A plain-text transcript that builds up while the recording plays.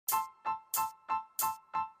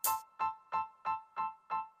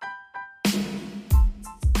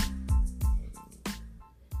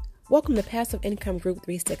Welcome to Passive Income Group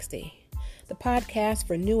 360, the podcast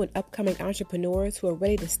for new and upcoming entrepreneurs who are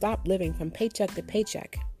ready to stop living from paycheck to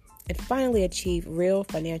paycheck and finally achieve real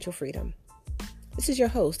financial freedom. This is your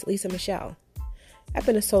host, Lisa Michelle. I've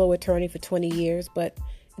been a solo attorney for 20 years, but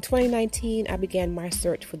in 2019, I began my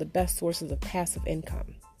search for the best sources of passive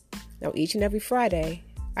income. Now, each and every Friday,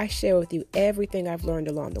 I share with you everything I've learned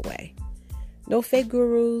along the way. No fake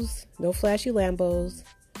gurus, no flashy Lambos,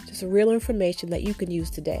 just real information that you can use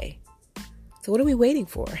today. So what are we waiting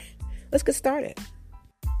for? Let's get started.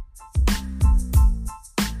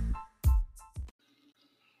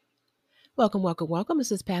 Welcome.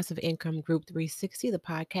 This is Passive Income Group 360, the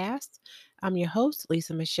podcast. I'm your host,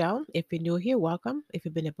 Lisa Michelle. If you're new here, welcome. If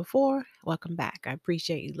you've been here before, welcome back. I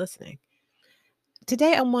appreciate you listening.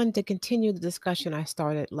 Today, I wanted to continue the discussion I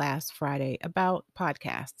started last Friday about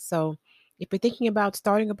podcasts. So if you're thinking about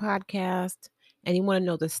starting a podcast and you want to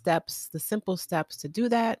know the steps, the simple steps to do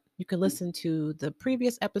that, you can listen to the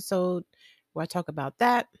previous episode where I talk about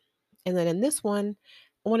that. And then in this one,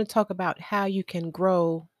 I want to talk about how you can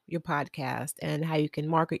grow your podcast and how you can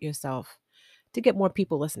market yourself to get more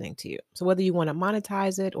people listening to you. So whether you want to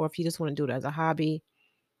monetize it or if you just want to do it as a hobby,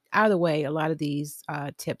 either way, a lot of these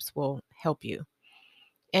tips will help you.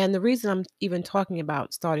 And the reason I'm even talking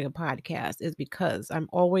about starting a podcast is because I'm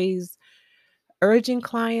always urging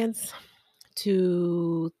clients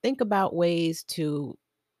to think about ways to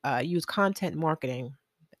use content marketing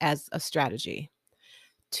as a strategy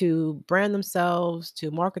to brand themselves, to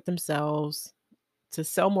market themselves, to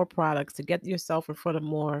sell more products, to get yourself in front of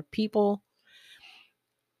more people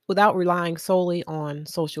without relying solely on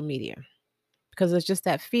social media. Because there's just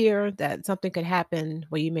that fear that something could happen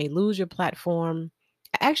where you may lose your platform.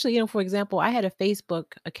 Actually, for example, I had a Facebook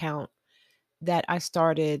account that I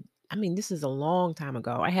started. This is a long time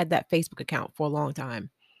ago. I had that Facebook account for a long time.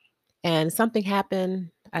 And something happened.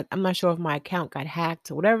 I'm not sure if my account got hacked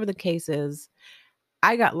or whatever the case is.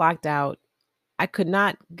 I got locked out. I could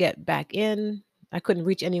not get back in. I couldn't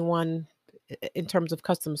reach anyone in terms of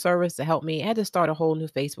customer service to help me. I had to start a whole new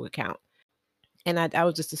Facebook account. And I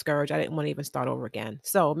was just discouraged. I didn't want to even start over again.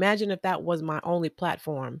 So imagine if that was my only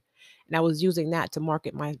platform and I was using that to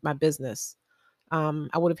market my business.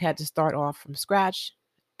 I would have had to start off from scratch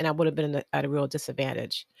and I would have been at a real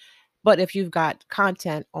disadvantage. But if you've got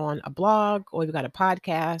content on a blog or you've got a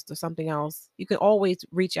podcast or something else, you can always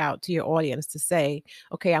reach out to your audience to say,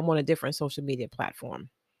 okay, I'm on a different social media platform.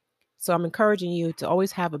 So I'm encouraging you to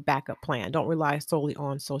always have a backup plan. Don't rely solely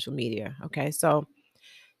on social media. Okay. So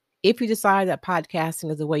if you decide that podcasting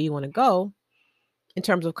is the way you want to go in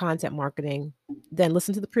terms of content marketing, then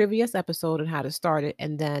listen to the previous episode on how to start it.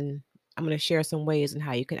 And then I'm going to share some ways in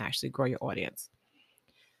how you can actually grow your audience.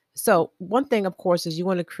 So one thing, of course, is you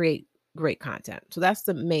want to create great content. So that's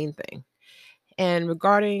the main thing. And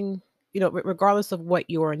regardless of what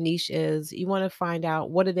your niche is, you want to find out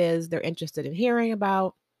what it is they're interested in hearing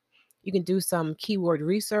about. You can do some keyword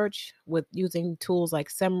research with using tools like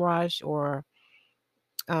SEMrush or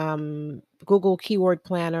Google Keyword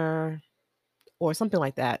Planner or something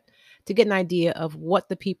like that to get an idea of what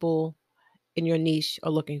the people in your niche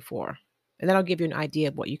are looking for. And that'll give you an idea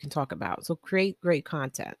of what you can talk about. So create great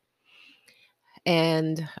content.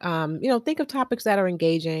 And, think of topics that are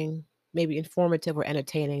engaging, maybe informative or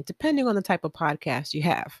entertaining, depending on the type of podcast you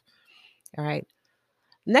have. All right.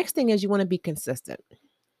 Next thing is you want to be consistent.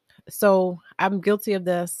 So I'm guilty of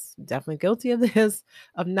this, definitely guilty of this,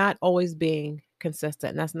 of not always being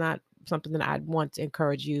consistent. And that's not something that I'd want to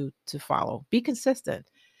encourage you to follow. Be consistent.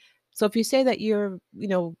 So if you say that you're,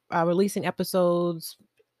 releasing episodes,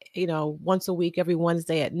 once a week, every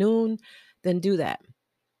Wednesday at noon, then do that.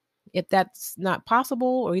 If that's not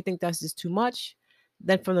possible or you think that's just too much,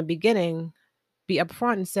 then from the beginning, be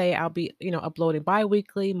upfront and say, I'll be, uploading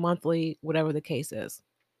bi-weekly, monthly, whatever the case is.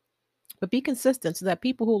 But be consistent so that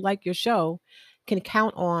people who like your show can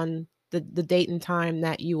count on the date and time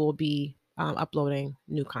that you will be uploading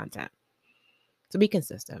new content. So be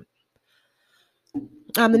consistent.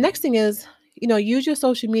 The next thing is, use your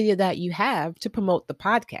social media that you have to promote the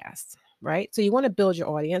podcast, right? So you want to build your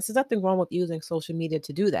audience. There's nothing wrong with using social media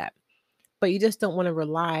to do that, but you just don't want to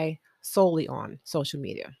rely solely on social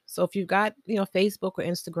media. So if you've got, Facebook or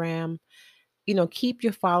Instagram, keep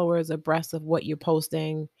your followers abreast of what you're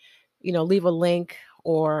posting, leave a link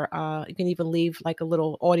or you can even leave like a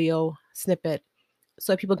little audio snippet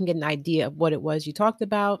so people can get an idea of what it was you talked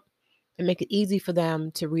about and make it easy for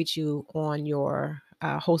them to reach you on your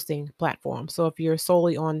hosting platform. So if you're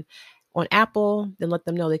solely on Apple, then let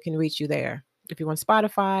them know they can reach you there. If you're on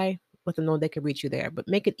Spotify, let them know they can reach you there. But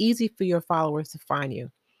make it easy for your followers to find you.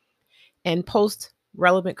 And post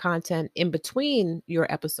relevant content in between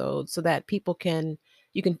your episodes so that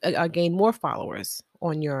you can gain more followers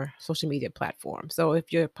on your social media platform. So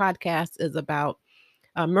if your podcast is about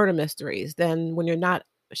murder mysteries, then when you're not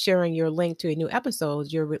sharing your link to a new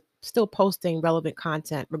episode, you're still posting relevant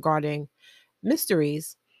content regarding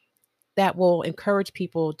mysteries that will encourage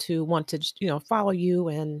people to want to follow you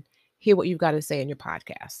and hear what you've got to say in your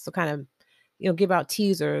podcast. So kind of give out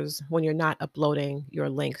teasers when you're not uploading your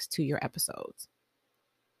links to your episodes.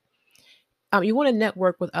 You want to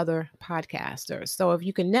network with other podcasters. So if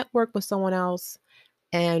you can network with someone else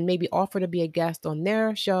and maybe offer to be a guest on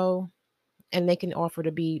their show, and they can offer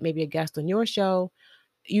to be maybe a guest on your show,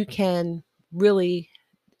 you can really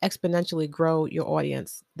exponentially grow your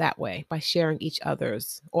audience that way by sharing each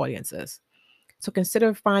other's audiences. So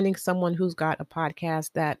consider finding someone who's got a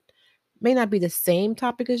podcast that may not be the same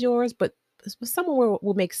topic as yours, but someone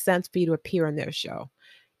will make sense for you to appear on their show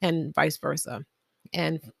and vice versa.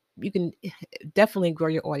 And you can definitely grow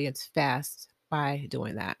your audience fast by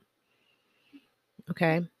doing that.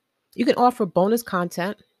 Okay. You can offer bonus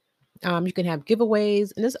content. You can have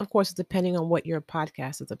giveaways. And this, of course, is depending on what your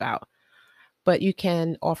podcast is about. But you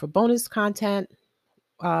can offer bonus content,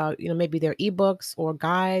 maybe they're ebooks or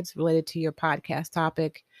guides related to your podcast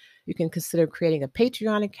topic. You can consider creating a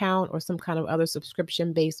Patreon account or some kind of other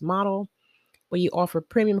subscription-based model where you offer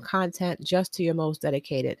premium content just to your most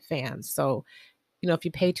dedicated fans. So, if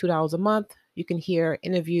you pay $2 a month, you can hear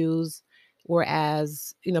interviews,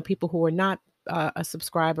 whereas, people who are not a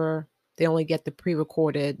subscriber, they only get the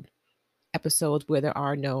pre-recorded episodes where there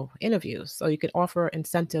are no interviews. So you can offer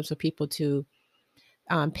incentives for people to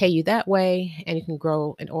pay you that way, and you can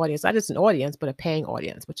grow an audience, not just an audience, but a paying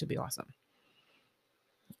audience, which would be awesome.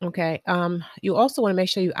 Okay. You also want to make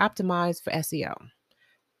sure you optimize for SEO.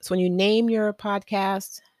 So when you name your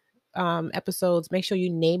podcast episodes, make sure you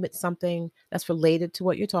name it something that's related to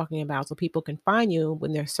what you're talking about so people can find you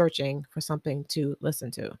when they're searching for something to listen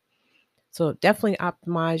to. So definitely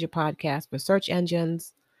optimize your podcast for search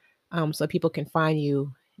engines so people can find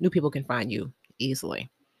you, new people can find you easily.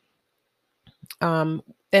 And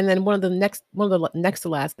then one of the next to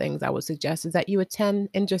last things I would suggest is that you attend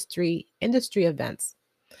industry events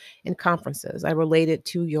and conferences that are related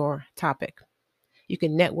to your topic. You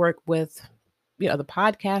can network with other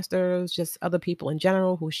podcasters, just other people in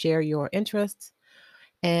general who share your interests,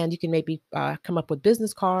 and you can maybe come up with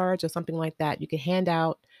business cards or something like that. You can hand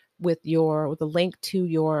out with a link to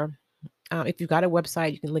your. If you've got a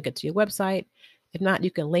website, you can link it to your website. If not,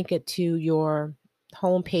 you can link it to your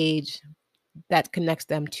homepage that connects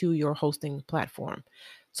them to your hosting platform.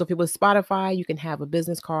 So if you're with Spotify, you can have a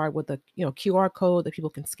business card with a QR code that people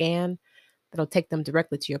can scan that'll take them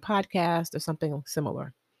directly to your podcast or something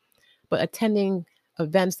similar. But attending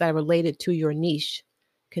events that are related to your niche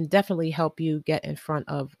can definitely help you get in front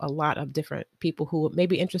of a lot of different people who may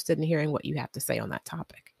be interested in hearing what you have to say on that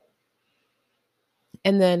topic.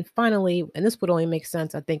 And then finally, and this would only make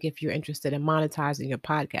sense, I think, if you're interested in monetizing your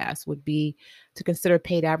podcast, would be to consider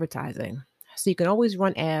paid advertising. So you can always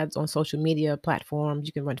run ads on social media platforms.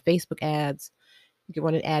 You can run Facebook ads. You can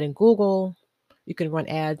run an ad in Google. You can run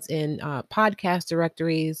ads in podcast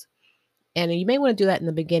directories. And you may want to do that in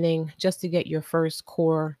the beginning just to get your first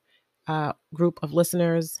core group of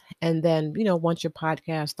listeners. And then, once your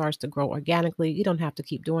podcast starts to grow organically, you don't have to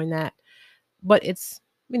keep doing that. But it's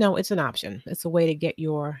an option. It's a way to get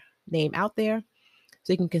your name out there.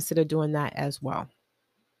 So you can consider doing that as well.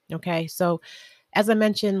 Okay. So as I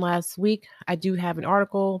mentioned last week, I do have an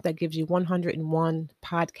article that gives you 101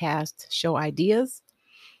 podcast show ideas.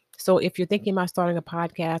 So if you're thinking about starting a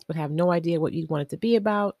podcast but have no idea what you want it to be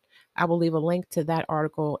about, I will leave a link to that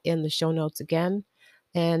article in the show notes again.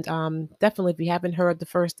 And definitely, if you haven't heard the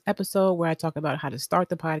first episode where I talk about how to start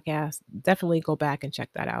the podcast, definitely go back and check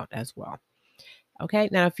that out as well. Okay.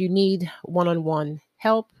 Now, if you need one-on-one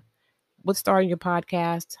help with starting your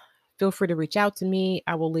podcast, feel free to reach out to me.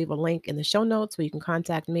 I will leave a link in the show notes where you can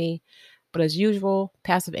contact me. But as usual,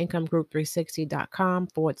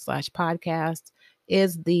 passiveincomeGroup360.com/podcast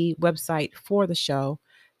is the website for the show.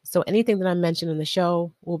 So anything that I mentioned in the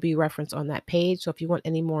show will be referenced on that page. So if you want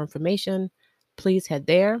any more information, please head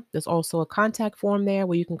there. There's also a contact form there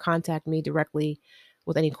where you can contact me directly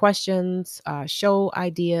with any questions, show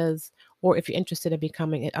ideas, or if you're interested in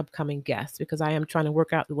becoming an upcoming guest, because I am trying to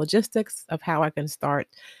work out the logistics of how I can start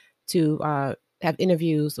to have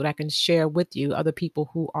interviews that I can share with you, other people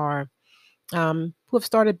who have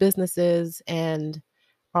started businesses and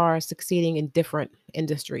are succeeding in different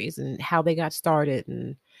industries and how they got started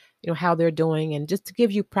and how they're doing, and just to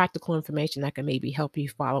give you practical information that can maybe help you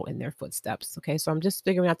follow in their footsteps. Okay, so I'm just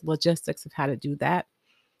figuring out the logistics of how to do that.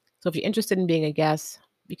 So if you're interested in being a guest,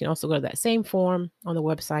 you can also go to that same form on the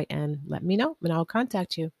website and let me know, and I'll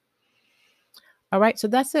contact you. All right, so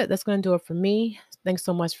that's it. That's going to do it for me. Thanks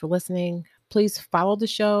so much for listening. Please follow the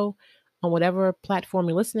show on whatever platform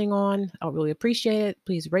you're listening on. I would really appreciate it.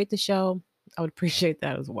 Please rate the show. I would appreciate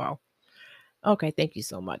that as well. Okay, thank you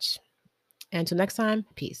so much. And until next time,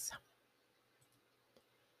 peace.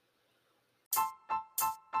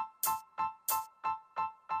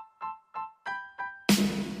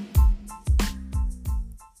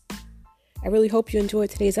 I really hope you enjoyed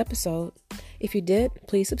today's episode. If you did,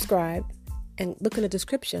 please subscribe and look in the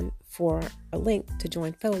description for a link to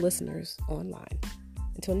join fellow listeners online.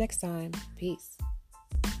 Until next time, peace.